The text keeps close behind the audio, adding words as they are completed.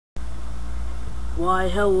Why,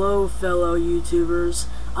 hello fellow YouTubers.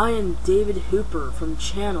 I am David Hooper from the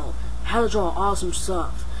channel How to Draw Awesome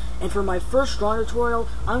Stuff. And for my first drawing tutorial,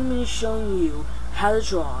 I'm going to be showing you how to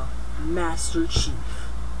draw Master Chief.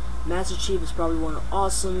 Master Chief is probably one of the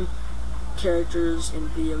awesome characters in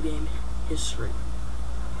video game history.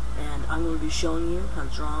 And I'm going to be showing you how to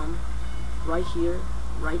draw him right here,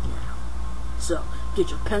 right now. So, get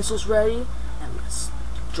your pencils ready and let's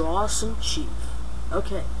draw some Chief.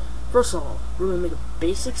 Okay. First of all, we're going to make a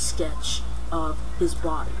basic sketch of his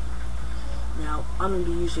body. Now, I'm going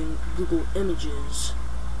to be using Google Images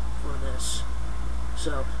for this.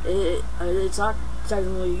 So, it's not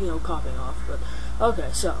technically, copying off, but,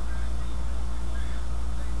 okay, so.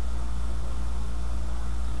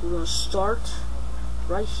 We're going to start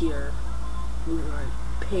right here, moving our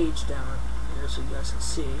page down here so you guys can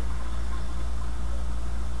see.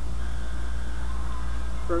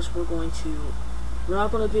 First, we're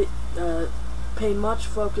not going to pay much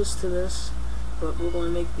focus to this, but we're going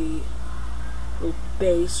to make the little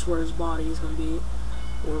base where his body is going to be,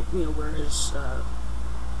 or where his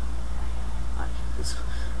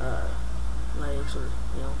legs, or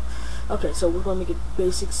Okay, so we're going to make a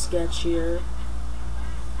basic sketch here.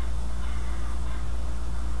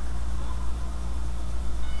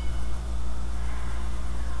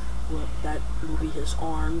 Well, that will be his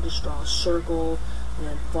arm. Just draw a circle and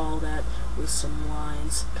then follow that with some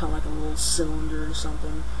lines, kind of like a little cylinder or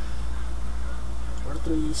something, or a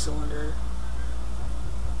 3D cylinder.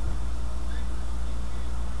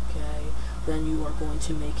 Okay, then you are going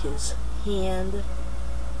to make his hand.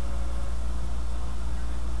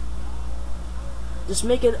 Just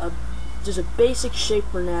make it just a basic shape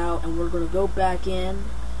for now, and we're going to go back in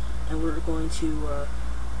and we're going to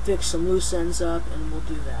fix some loose ends up, and we'll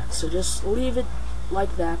do that. So just leave it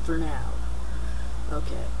like that for now.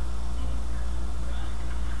 Okay.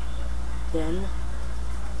 Then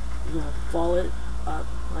you're going to follow it up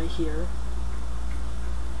right here.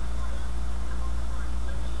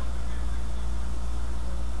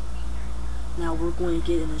 Now we're going to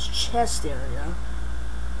get in his chest area.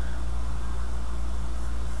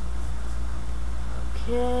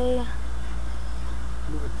 Okay.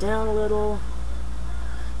 Move it down a little.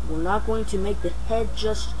 We're not going to make the head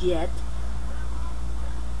just yet,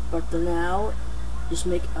 but for now, just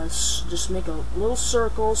make a little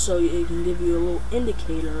circle so it can give you a little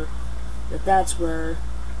indicator that that's where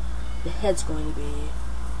the head's going to be.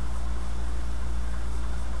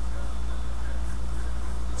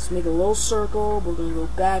 Just make a little circle. We're going to go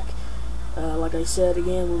back, like I said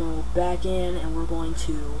again, we're going to go back in and we're going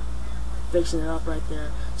to fixing it up right there.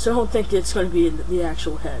 So don't think it's going to be in the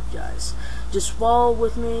actual head, guys. Just follow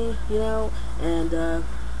with me, and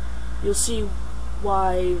you'll see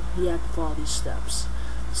why you have to follow these steps.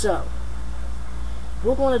 So,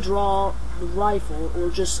 we're going to draw the rifle, or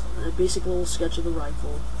just a basic little sketch of the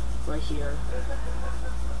rifle right here.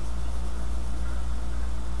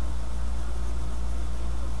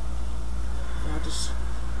 Now just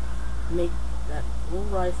make that little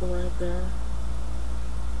rifle right there.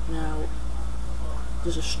 Now,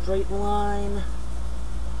 there's a straight line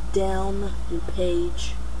down your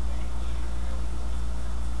page.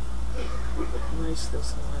 Erase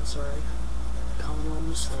this line, sorry. Common little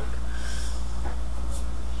mistake.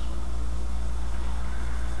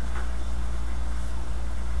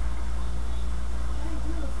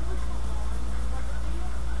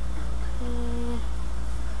 Okay.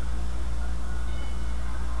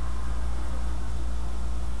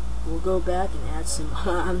 We'll go back and add some.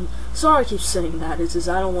 I'm sorry I keep saying that. It's just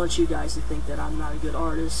I don't want you guys to think that I'm not a good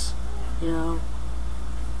artist,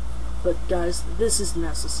 But guys, this is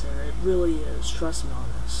necessary. It really is. Trust me on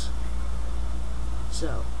this.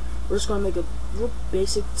 So, we're just going to make a real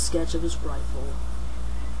basic sketch of his rifle.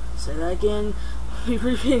 Say that again. I'm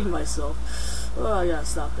repeating myself. Oh, I gotta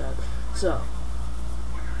stop that. So,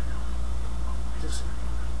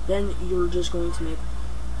 then you're just going to make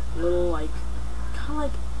a little, kind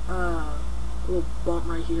of a little bump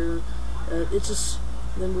right here.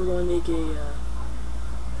 Then we're going to make a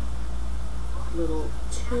little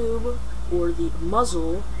tube, or the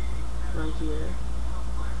muzzle right here.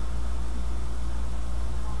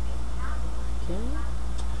 Okay.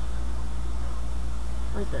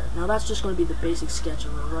 Right there. Now that's just going to be the basic sketch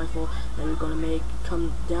of a rifle. Now you're going to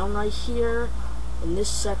come down right here in this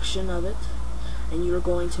section of it, and you're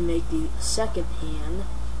going to make the second hand.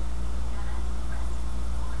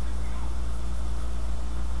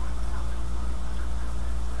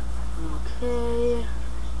 Okay.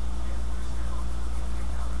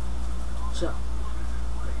 So,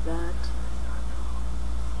 like that.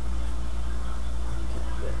 Okay,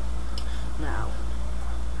 good. Now,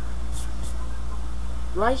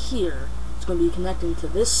 right here, it's going to be connecting to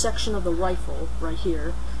this section of the rifle, right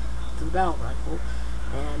here, to the battle rifle,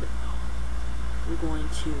 and we're going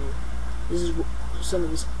to, this is some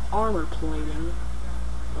of this armor plating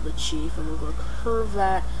of the cheif, and we're going to curve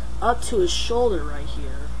that up to his shoulder right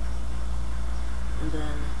here, and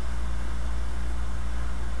then,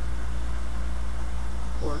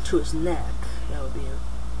 or to his neck, that would be a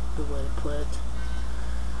good way to put it.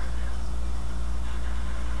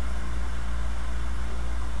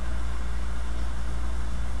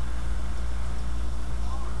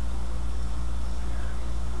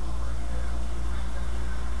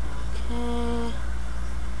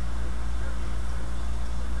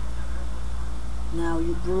 Now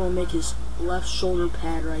we're going to make his left shoulder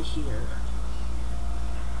pad right here.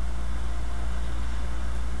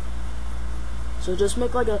 So just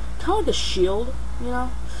make like a, kind of like a shield, you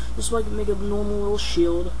know? Just like make a normal little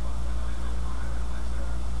shield.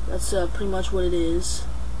 That's pretty much what it is.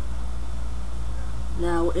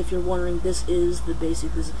 Now, if you're wondering, this is the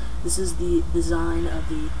basic, this is the design of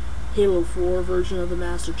the Halo 4 version of the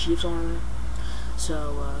Master Chief's armor.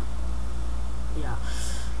 So, yeah.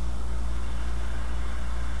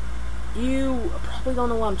 You probably don't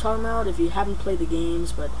know what I'm talking about if you haven't played the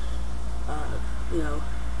games, but, you know,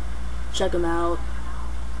 check them out,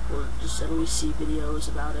 or just at least see videos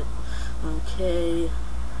about it. Okay,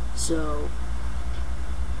 so,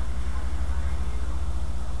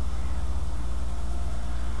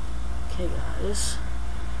 okay guys,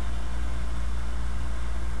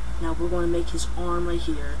 now we're going to make his arm right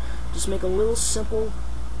here. Just make a little simple,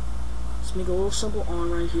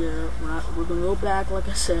 arm right here. We're going to go back, like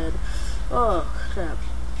I said. Oh crap,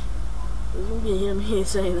 you're going to hear me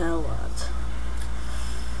saying that a lot.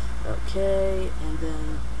 Okay, and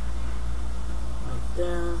then right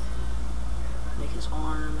there, make his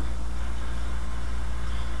arm.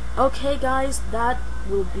 Okay guys, that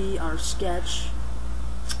will be our sketch.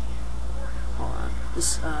 Hold on,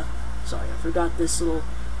 this, sorry, I forgot this little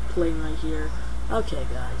plate right here. Okay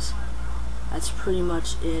guys, that's pretty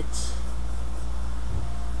much it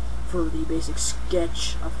for the basic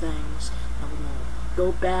sketch of things. Now we're going to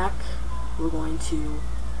go back, we're going to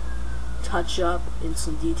touch up in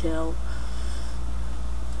some detail.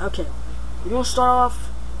 Okay, we're going to start off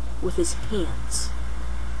with his hands.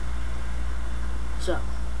 So,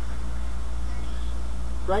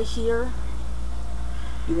 right here,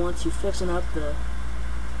 you want to fix up the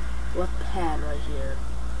left pad right here.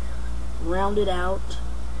 Round it out.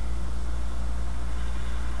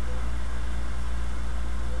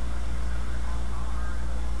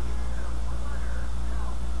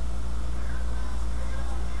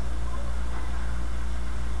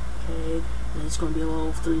 Okay, and it's going to be a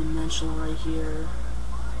little three-dimensional right here.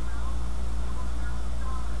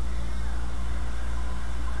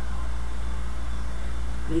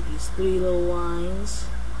 Make these three little lines.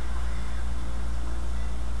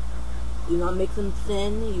 Do not make them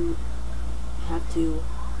thin. You have to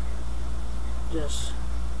just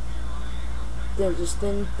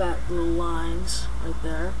thin fat little lines right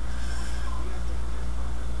there.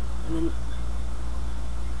 And then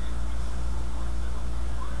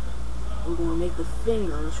we're going to make the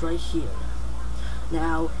fingers right here.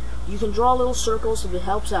 Now, you can draw little circles if it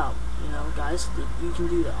helps out. You know, guys, you can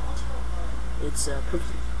do that. It's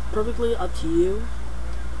perfectly up to you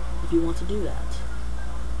if you want to do that.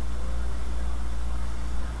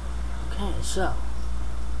 Okay, so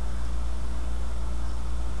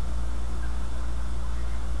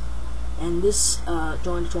and this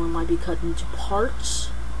drawing tutorial might be cut into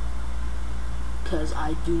parts because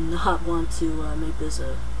I do not want to make this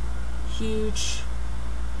a huge,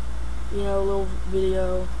 you know, little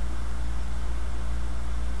video.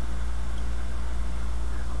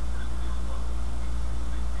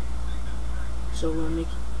 So we're gonna make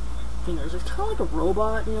fingers. It's kind of like a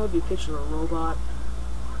robot, you know, if you picture a robot.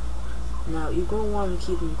 Now you're gonna want to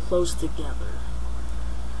keep them close together.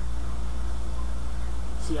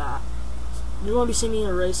 See, you're gonna be seeing me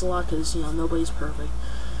erase a lot because, you know, nobody's perfect.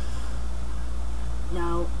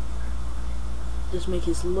 Now, just make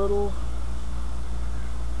his little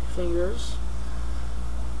fingers.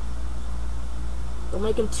 Don't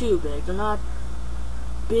make them too big. They're not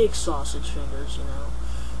big sausage fingers, you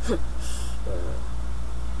know.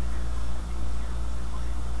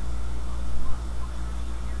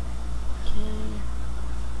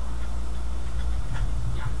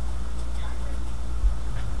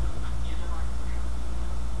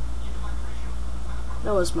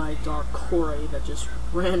 That was my dog Corey that just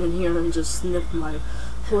ran in here and just sniffed my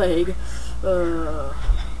leg. Here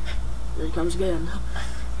he comes again.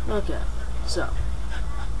 Okay, so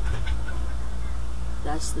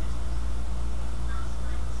that's the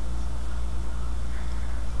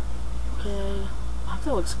think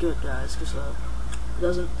that looks good, guys, because it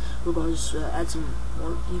doesn't. We're going to just add some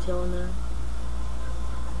more detail in there.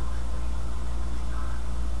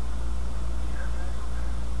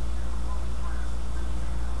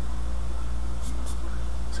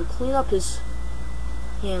 So clean up his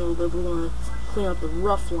hand a little bit. We're going to clean up the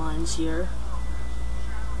rough lines here.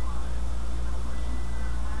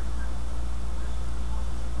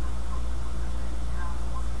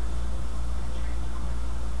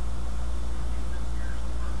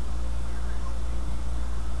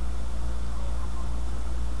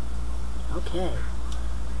 Okay,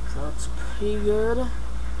 so that's pretty good.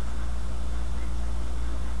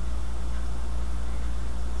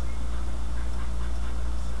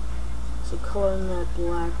 So color in that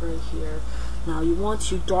black right here. Now you want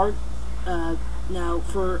to dark. Now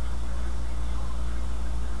for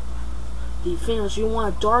the fingers, you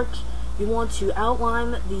want to dark. You want to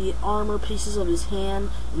outline the armor pieces of his hand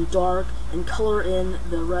in dark, and color in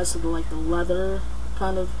the rest of the leather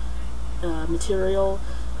kind of material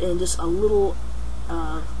in just a little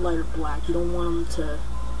lighter black. You don't want them to.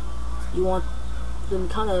 You want them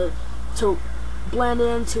kind of to blend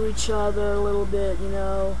into each other a little bit, you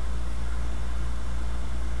know.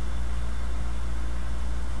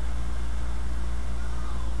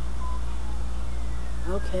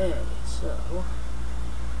 Okay, so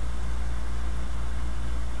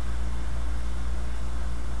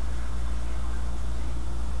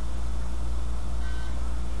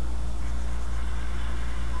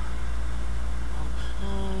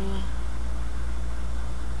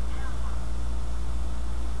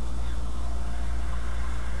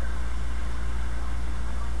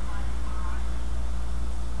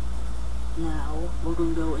now we're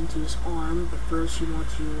going to go into his arm, but first you want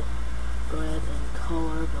to go ahead and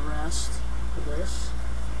color the rest of this.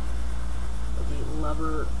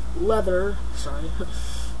 The leather, sorry, the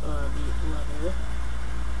leather.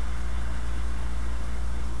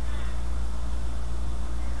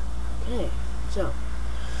 Okay, so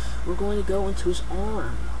we're going to go into his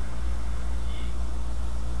arm.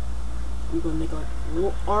 We're going to make like a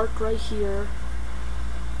little arc right here.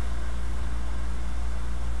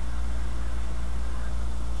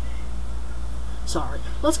 Sorry.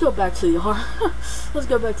 Let's go back to the arm. Let's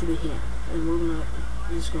go back to the hand, and we're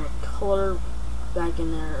just gonna color back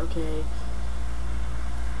in there. Okay.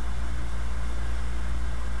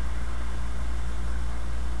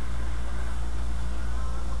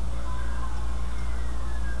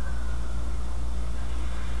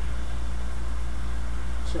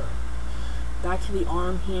 So back to the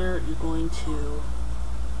arm here. You're going to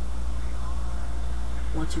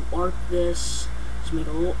want to arc this. Just make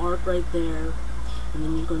a little arc right there. And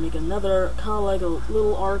then you're going to make another, kind of like a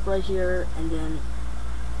little arc right here, and then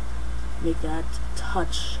make that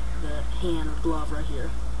touch the hand or glove right here.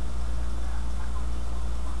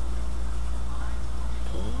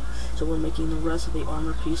 Okay, so we're making the rest of the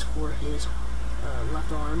armor piece for his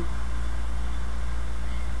left arm.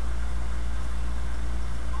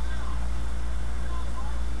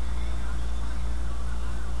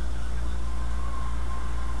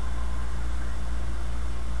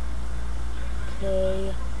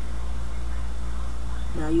 Okay.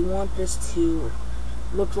 Now you want this to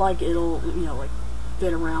look like it'll, you know, like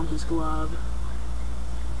fit around his glove.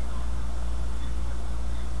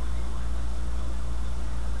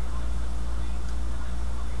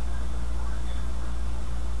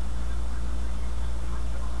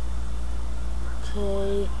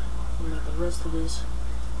 Okay. We'll make the rest of his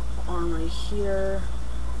arm right here.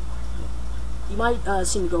 You might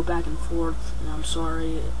see me go back and forth, and I'm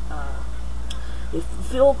sorry.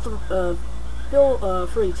 Feel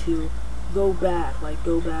free to go back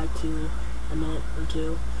to a minute or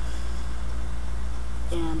two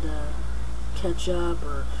and catch up,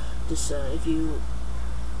 or just if you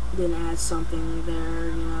didn't add something there,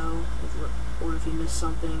 you know, or if you missed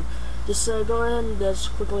something, just go ahead and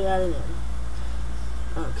just quickly add it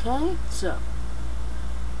in. Okay, so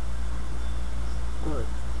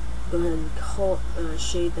go ahead and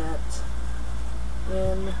shade that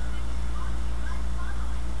in.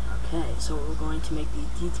 Okay, so we're going to make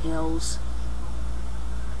the details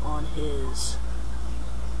on his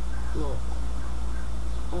little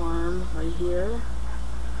arm right here.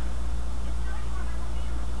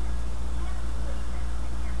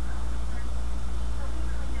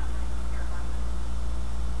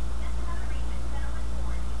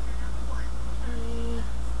 Okay.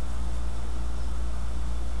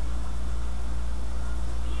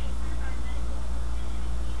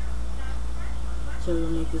 So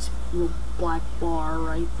we'll make this little black bar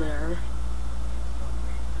right there.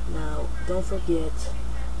 Now, don't forget,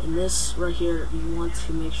 in this right here, you want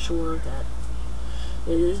to make sure that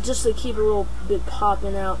It's just to keep it a little bit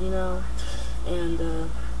popping out, you know, and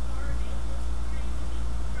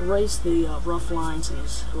erase the rough lines in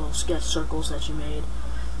these little sketch circles that you made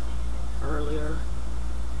earlier.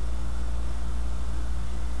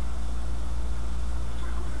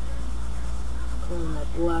 Clean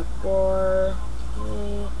that black bar.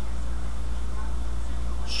 Okay.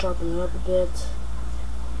 Sharpen it up a bit.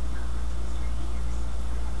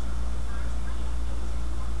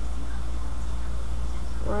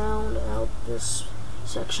 Round out this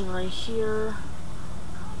section right here.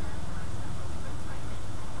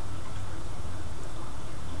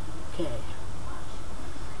 Okay.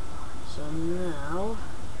 So now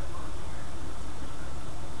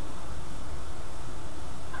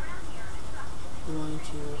we're going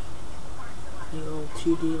to make a little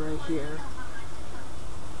 2D right here.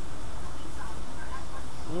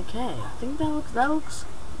 Okay, I think that looks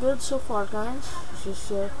good so far, guys. Let's just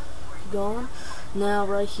keep going. Now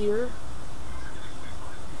right here,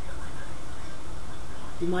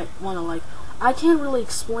 you might want to, like, I can't really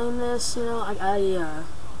explain this, you know. I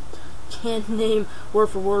can't name word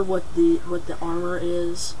for word what the armor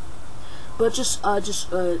is, but just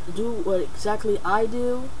do what exactly I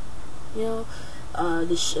do, you know.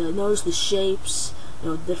 Notice the shapes, you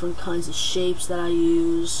know, different kinds of shapes that I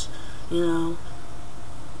use, you know,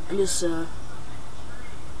 and just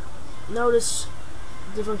notice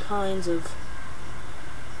different kinds of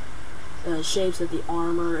shapes that the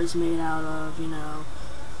armor is made out of, you know.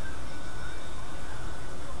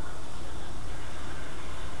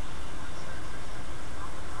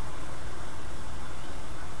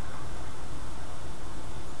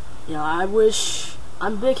 You know,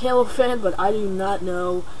 I'm a big Halo fan, but I do not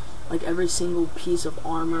know, like, every single piece of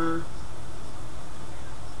armor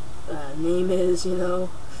name is, you know.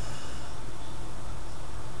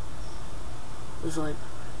 It's like,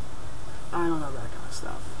 I don't know that kind of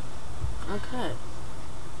stuff. Okay.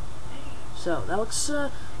 So, that looks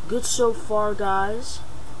good so far, guys.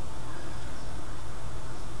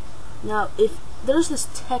 Now, if there's this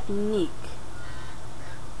technique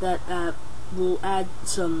that will add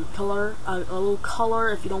some color, a little color,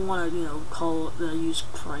 if you don't want to, you know, use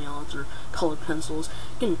crayons or colored pencils.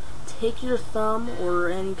 You can take your thumb or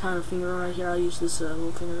any kind of finger right here. I use this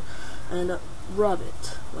little finger and rub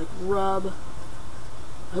it, like rub.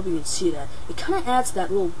 I hope you can see that. It kind of adds that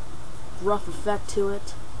little rough effect to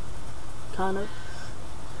it, kind of.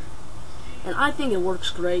 And I think it works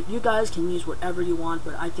great. You guys can use whatever you want,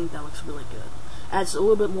 but I think that looks really good. Adds a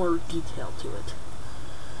little bit more detail to it.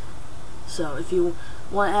 So if you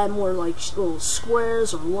want to add more like little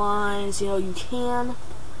squares or lines, you know, you can.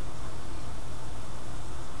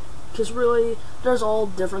 Because really, there's all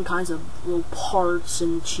different kinds of little parts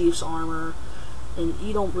in Chief's armor, and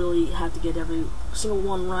you don't really have to get every single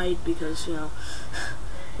one right, because, you know,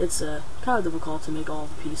 it's kind of difficult to make all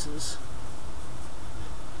the pieces.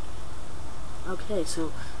 Okay,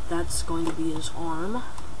 so that's going to be his arm.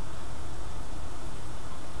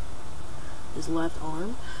 His left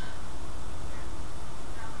arm.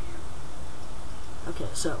 Okay,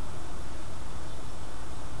 so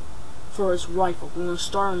for his rifle, we're going to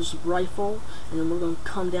start on his rifle, and then we're going to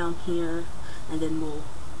come down here, and then we'll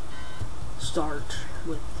start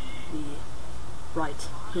with the right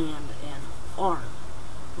hand and arm,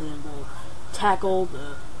 and then we'll tackle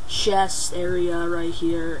the chest area right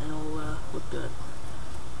here, and it'll look good.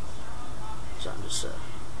 So I'm just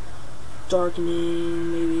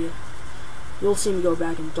darkening, maybe. You'll see me go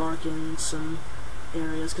back and darken some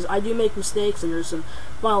areas, because I do make mistakes, and there's some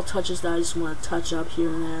final touches that I just want to touch up here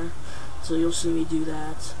and there, so you'll see me do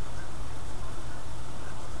that.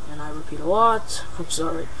 And I repeat a lot. I'm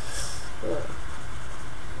sorry.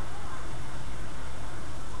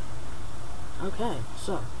 Okay,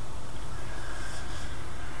 so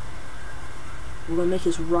we're going to make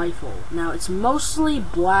his rifle. Now, it's mostly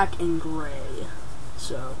black and gray,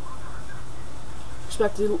 so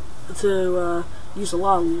expect to use a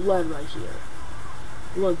lot of lead right here.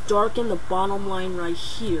 We're going to darken the bottom line right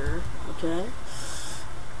here, okay?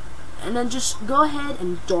 And then just go ahead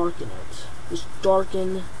and darken it. Just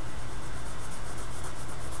darken,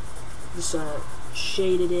 just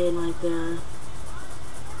shade it in right there.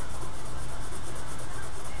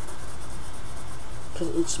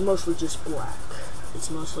 Because it's mostly just black. It's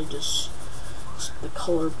mostly just the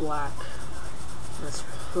color black. That's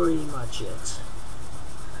pretty much it.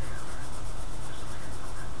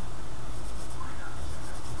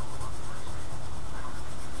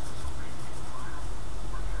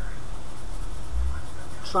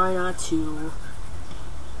 Try not to,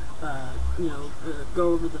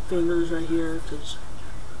 go over the fingers right here, because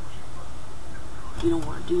you don't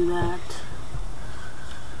want to do that.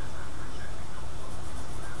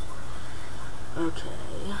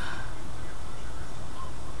 Okay.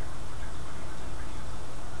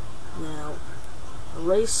 Now,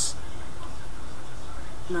 erase.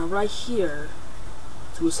 Now, right here,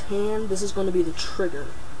 to his hand, this is going to be the trigger.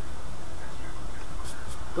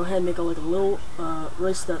 Go ahead and make like a little,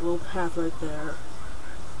 erase that little path right there.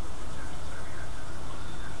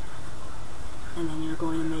 And then you're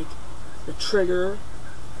going to make the trigger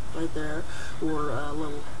right there, or a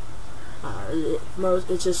little,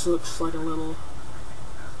 it just looks like a little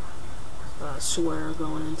square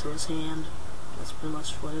going into his hand. That's pretty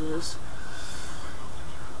much what it is.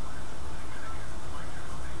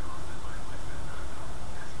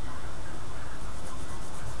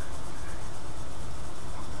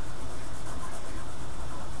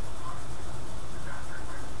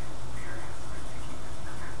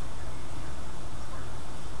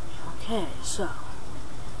 Okay, so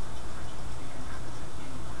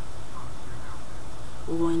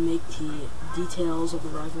we're going to make the details of the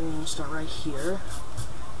rifle. We're going to start right here.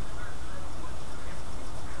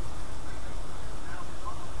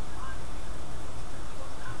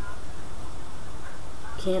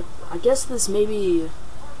 I guess this maybe,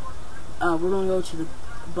 we're going to go to the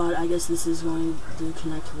butt. I guess this is going to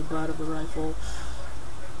connect to the butt of the rifle.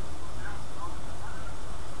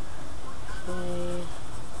 Okay.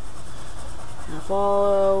 Now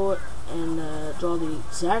follow and draw the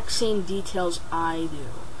exact same details I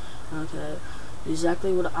do. Okay.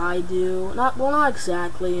 Exactly what I do. Not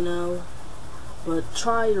exactly, you know, but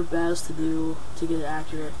try your best to get it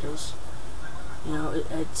accurate, because, you know,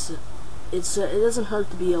 it doesn't hurt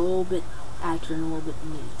to be a little bit accurate and a little bit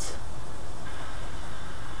neat.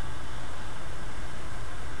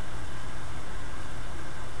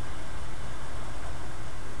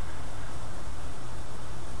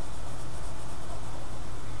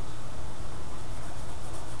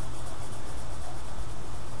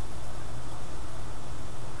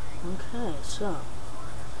 Okay, so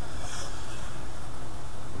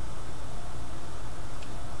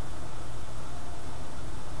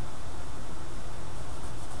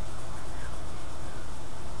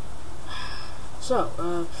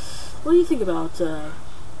what do you think about the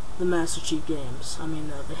Master Chief games? I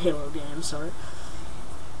mean, the Halo games, sorry.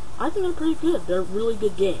 I think they're pretty good. They're really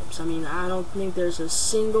good games. I mean, I don't think there's a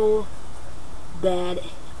single bad,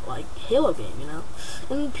 like, Halo game, you know?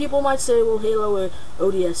 And people might say, well, Halo or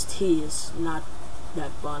ODST is not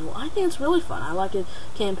that fun. Well, I think it's really fun. I like it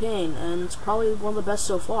campaign, and it's probably one of the best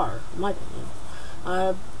so far, in my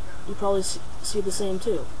opinion. You probably see the same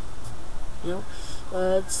too. You know?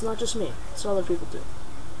 It's not just me. It's other people too.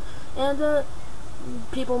 And,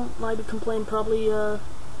 people might complain probably,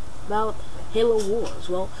 about Halo Wars.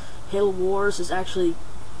 Well, Halo Wars is actually,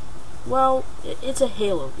 well, it's a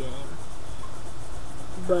Halo game,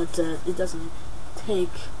 but, it doesn't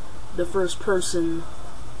take the first-person,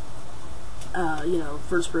 you know,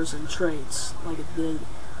 first-person traits like it did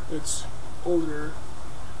its older,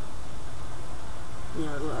 you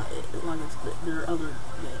know, like their other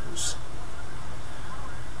games.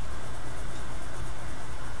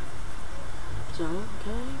 So,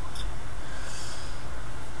 okay.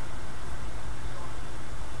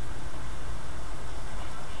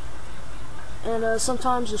 And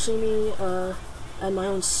sometimes you'll see me at my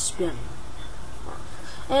own spin.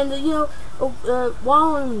 And you know,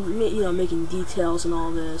 while I'm making details and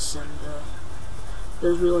all this, and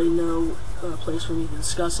there's really no place for me to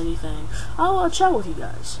discuss anything, I'll chat with you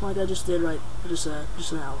guys like I just did just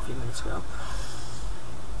now a few minutes ago.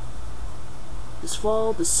 Just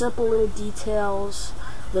follow the simple little details.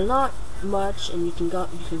 They're not much, and you can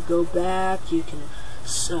go back. You can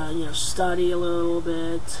you know, study a little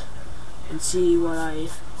bit and see what I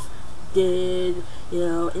did. You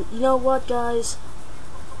know, and you know what, guys?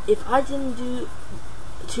 If I didn't do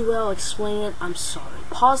too well explain it, I'm sorry.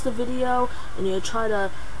 Pause the video and try to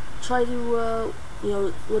you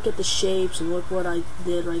know, look at the shapes and look what I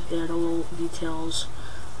did right there, the little details.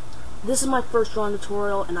 This is my first drawing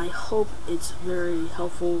tutorial, and I hope it's very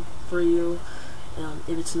helpful for you.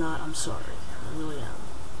 If it's not, I'm sorry. I really am.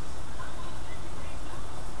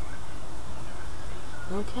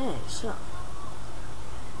 Okay, so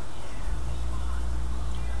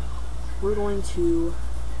we're going to,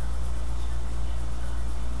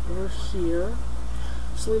 over here,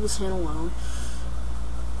 just leave this hand alone.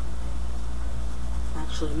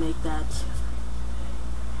 Actually, make that,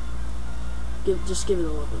 just give it a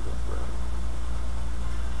little bit of room.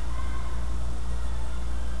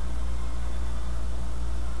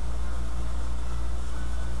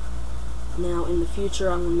 Now, in the future,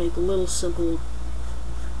 I'm going to make a little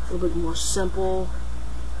bit more simple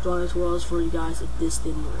drawing tutorials for you guys if this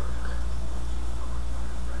didn't work.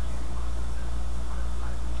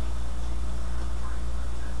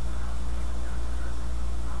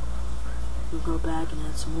 we'll go back and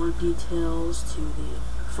add some more details to the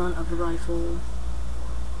front of the rifle.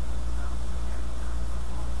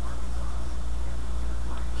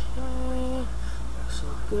 Okay, so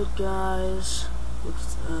good, guys.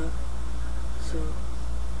 Looks so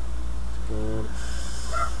good.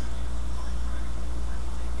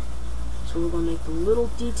 So we're gonna make the little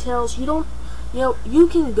details. You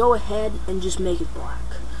can go ahead and just make it black,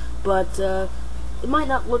 but it might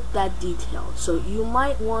not look that detailed. So you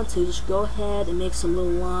might want to just go ahead and make some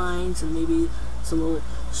little lines and maybe some little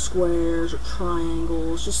squares or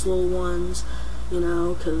triangles, just little ones,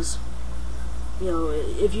 because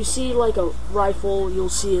if you see like a rifle, you'll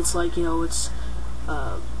see it's like it's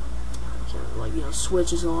like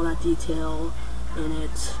switches and all that detail in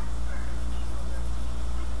it.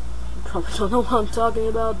 Probably don't know what I'm talking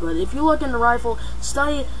about, but if you look in the rifle,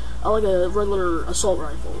 study like a regular assault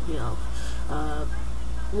rifle,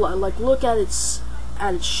 like look at its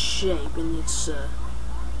shape and its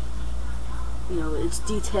its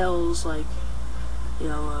details, like I don't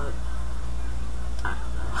know.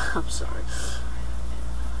 I'm sorry.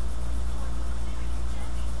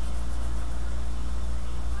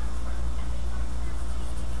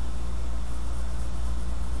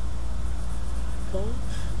 Okay.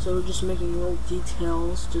 So we're just making little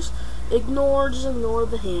details. Just ignore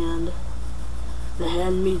the hand. The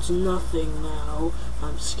hand means nothing now.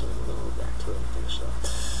 I'm just kidding. We're gonna go back to it and finish that.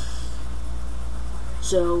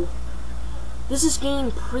 So this is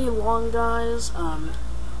getting pretty long, guys.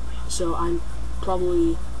 So I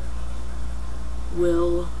probably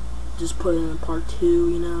will just put it in part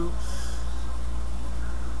 2.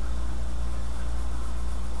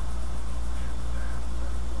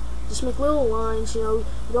 Just make little lines, you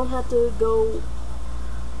don't have to go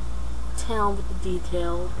town with the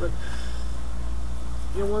detail, but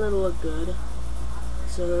you want it to look good,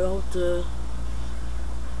 so don't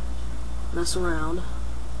mess around.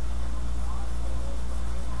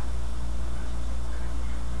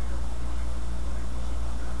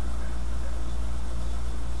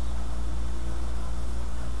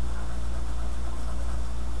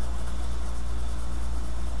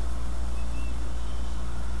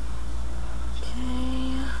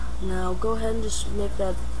 Now go ahead and just make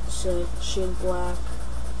that shade black.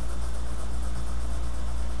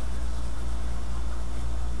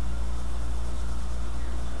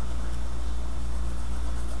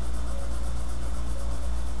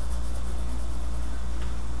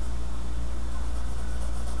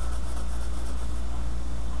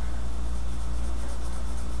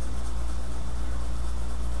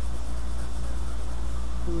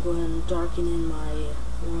 And go ahead and darken in my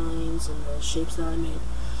lines and the shapes that I made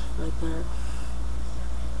right there.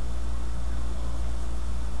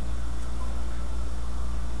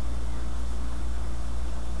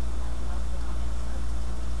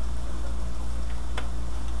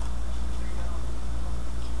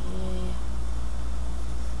 Okay.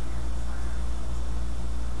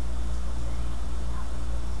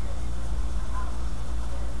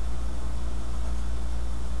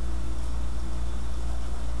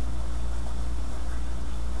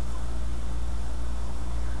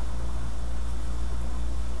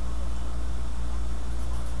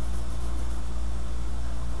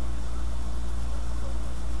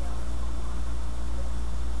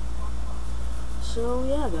 So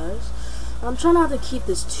yeah, guys, I'm trying not to keep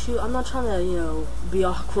this I'm not trying to, be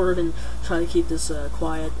awkward and try to keep this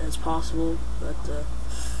quiet as possible, but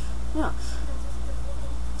yeah.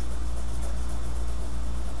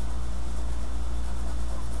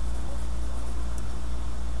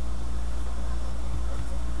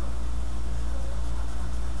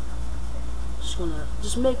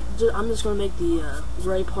 I'm just gonna make the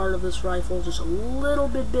gray part of this rifle just a little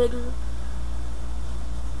bit bigger.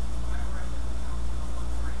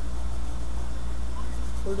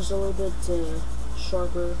 Or just a little bit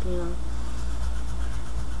sharper,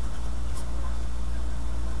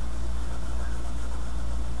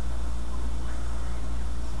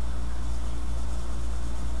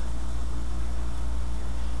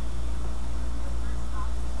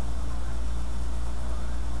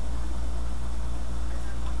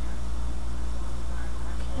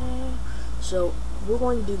 Okay, so we're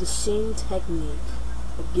going to do the same technique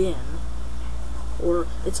again. Or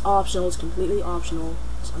it's optional, it's completely optional.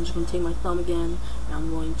 So I'm just going to take my thumb again, and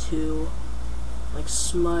I'm going to like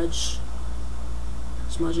smudge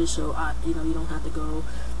it so you don't have to go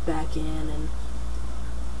back in and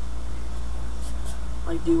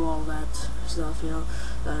like do all that stuff,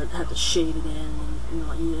 have to shade it in,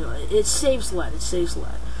 and it saves lead. So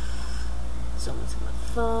I'm going to take my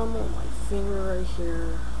thumb or my finger right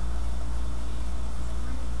here.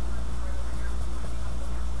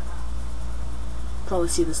 probably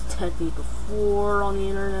see this technique before on the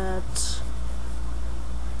internet.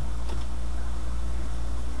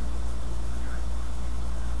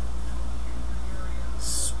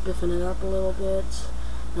 Spiffing it up a little bit.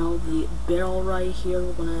 Now the barrel right here,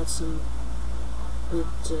 we're gonna add some bit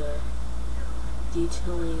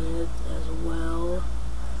detailing it as well.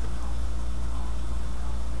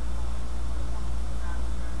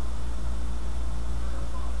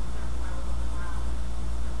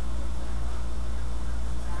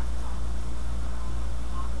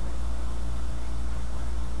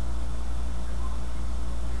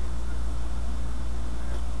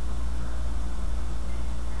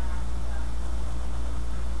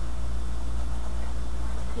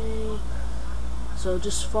 So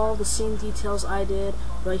just follow the same details I did.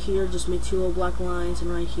 Right here, just make 2 little black lines,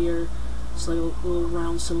 and right here, just like a little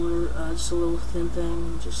round, similar, just a little thin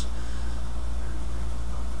thing. Just,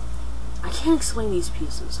 I can't explain these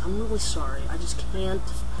pieces. I'm really sorry. I just can't,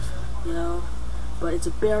 you know. But it's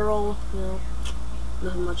a barrel, you know.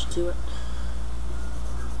 Nothing much to it.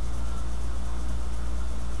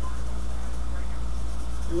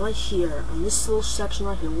 And right here, on this little section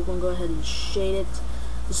right here, we're gonna go ahead and shade it.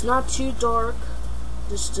 It's not too dark.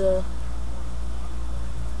 Just a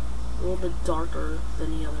little bit darker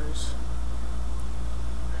than the others.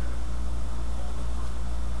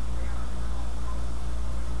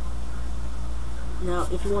 Now,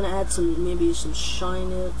 if you want to add some, maybe some shine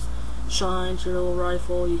to your little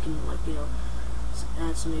rifle, you can, like, you know,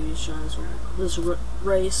 add some maybe shine. This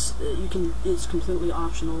race, you can. It's completely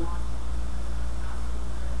optional.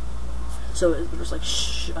 So there's like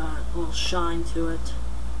a little shine to it.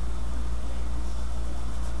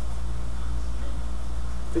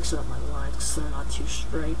 Fixing up my lines because they're not too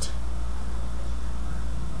straight.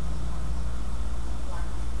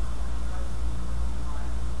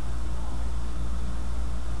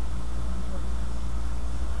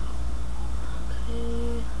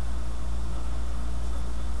 Okay.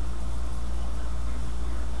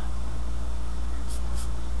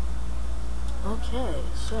 Okay,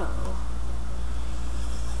 so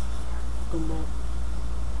go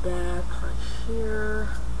back right here.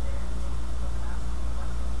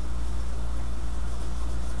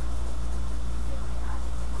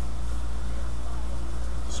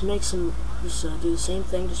 Make some, just do the same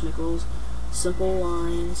thing, just make little simple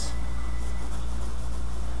lines.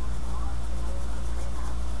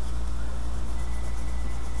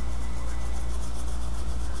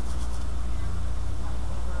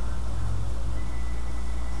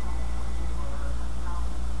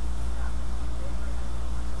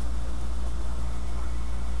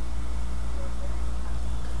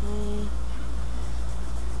 Okay.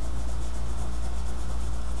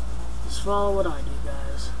 Just follow what I do,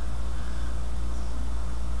 guys.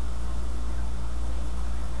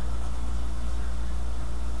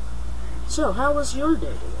 So, how was your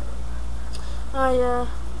day today? I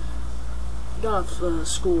got off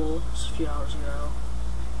school just a few hours ago.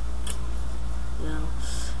 You know,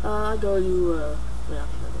 I go to yeah,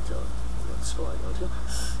 I can tell what school I go to.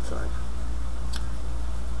 Sorry.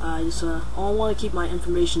 I just I want to keep my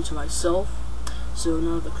information to myself, so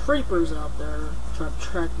none of the creepers out there try to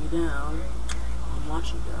track me down. I'm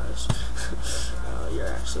watching, guys. You're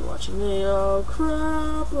actually watching me. Oh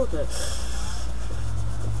crap! Okay.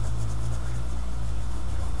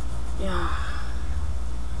 Yeah.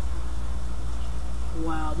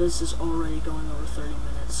 Wow, this is already going over 30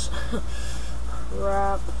 minutes.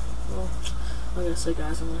 Crap. Well, like I said,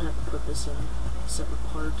 guys, I'm gonna have to put this in separate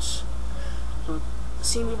parts. So,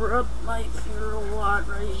 see me rub my finger a lot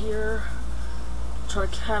right here. Try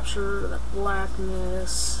to capture that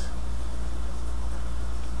blackness.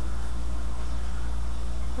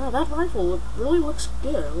 Oh, that rifle really looks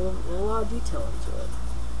good. A lot of detail into it.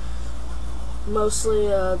 Mostly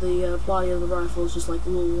the body of the rifle is just like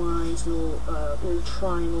little lines and little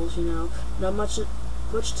triangles, you know. Not much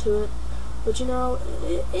to it, but you know,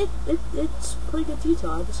 it's pretty good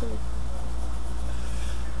detail, I have to say.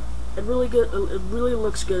 It really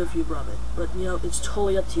looks good if you rub it, but you know, it's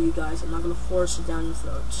totally up to you guys. I'm not gonna force it down your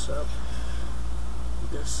throat, so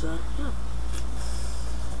this yeah.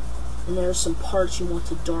 And there's some parts you want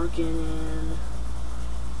to darken in.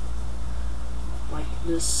 Like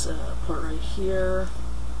this part right here,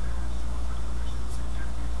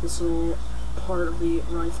 this little part of the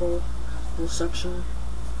rifle, little section.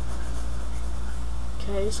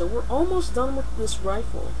 Okay, so we're almost done with this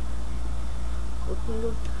rifle. Looking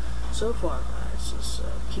good so far, guys. Just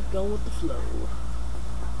keep going with the flow.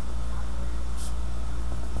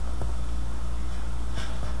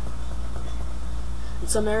 In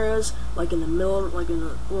some areas, like in the middle, like in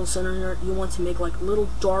the little center here, you want to make like little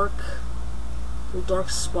dark little dark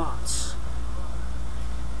spots.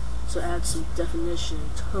 So add some definition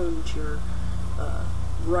and tone to your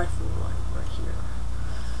rifle right here.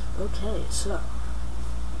 Okay, so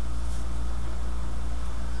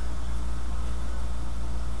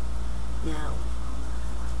now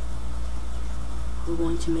we're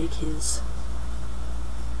going to make his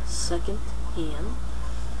second hand.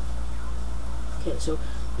 Okay, so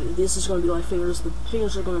this is going to be like fingers. The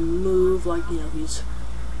fingers are going to move like, you know, he's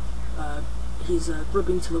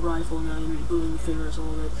gripping to the rifle now and moving the fingers a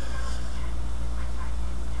little bit.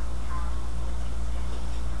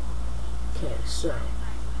 Okay, so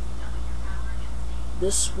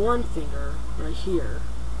this one finger right here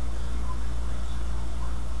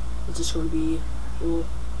is just going to be a little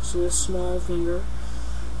small finger.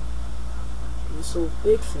 And this little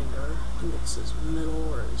big finger, I think it's his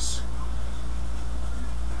middle or his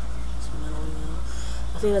middle, you know.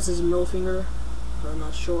 I think that's his middle finger, but I'm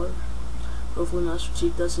not sure. Hopefully Master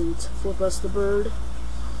Chief doesn't flip us the bird.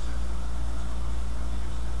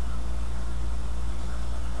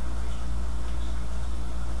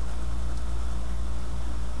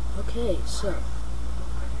 Okay, so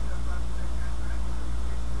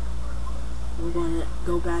we're going to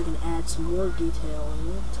go back and add some more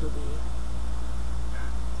detailing to the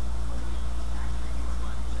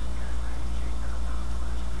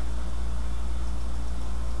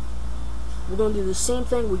we're going to do the same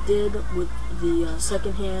thing we did with the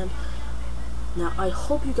second hand. Now, I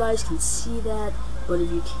hope you guys can see that, but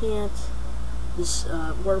if you can't, just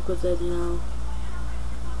work with it, you know.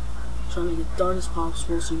 Try to make it dark as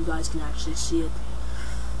possible so you guys can actually see it.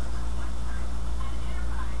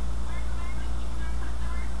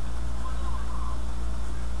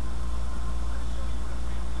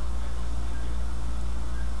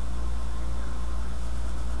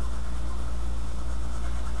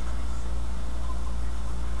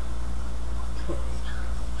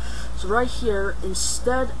 So right here,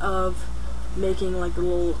 instead of making like the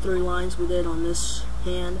little 3 lines we did on this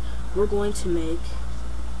hand, we're going to make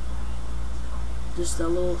just the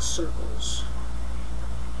little circles.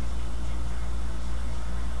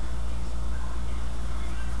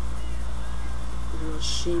 A little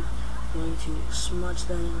shape. I'm going to smudge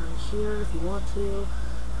that in right here if you want to.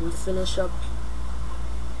 We finish up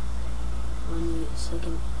on the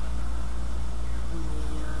second, on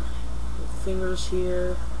the fingers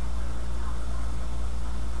here.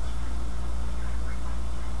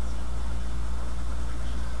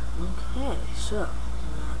 Okay, so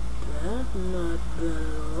not bad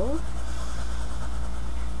at all.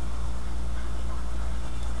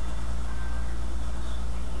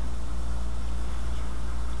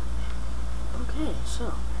 Okay,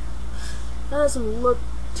 so that doesn't look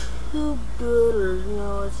too good, or you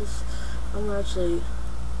know, it's just I'm gonna actually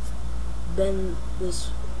bend this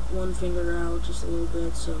one finger out just a little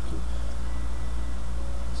bit so you can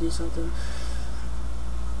see something.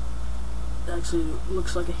 It actually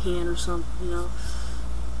looks like a hand or something, you know.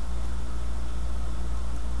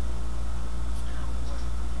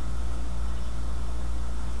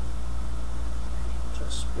 Try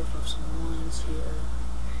to split up some lines here.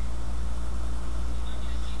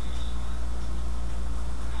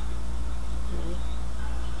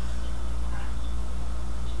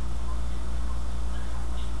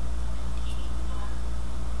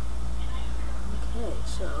 Okay,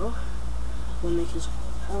 so we'll make his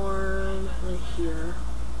arm right here,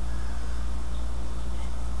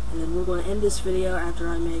 and then we're going to end this video after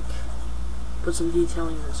I put some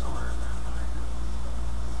detailing in his arm.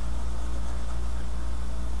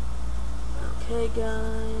 Okay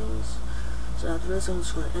guys, so after this I'm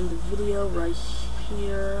just going to end the video right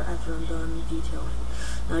here after I'm done detailing.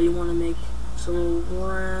 Now you want to make some little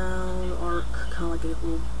round arc, kind of like a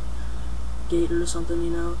little gate or something,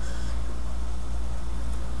 you know.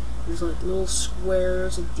 There's like little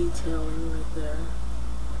squares of detailing right there.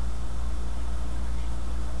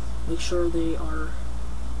 Make sure they are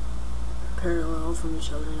parallel from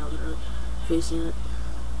each other, you know, they're facing it.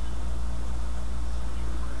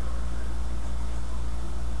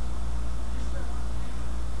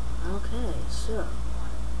 Okay, so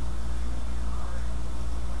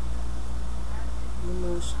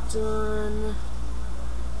almost done.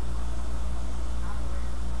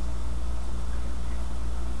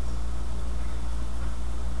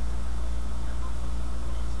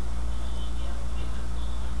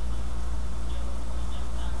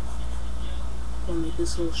 I'll make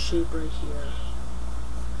this little shape right here.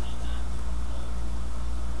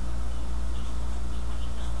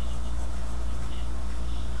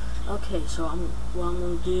 Okay, so what I'm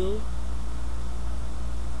going to do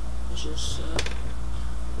is just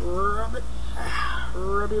rub it.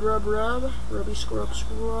 rubby rub rub, rubby scrub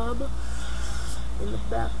scrub in the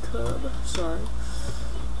bathtub. Sorry.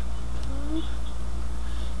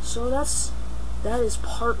 So that is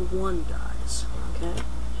part 1, guys. Okay.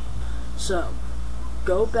 So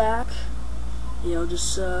go back. You know,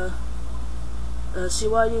 just see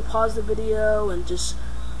what I do. Pause the video and just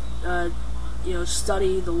you know,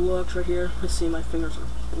 study the looks right here. You see my fingers are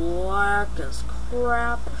black as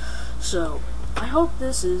crap. So I hope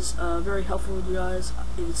this is very helpful with you guys.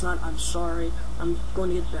 If it's not, I'm sorry. I'm going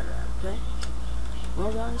to get better at it, okay?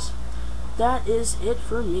 Well, guys, that is it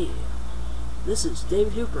for me. This is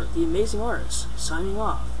David Hooper, the Amazing Artist, signing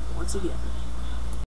off once again.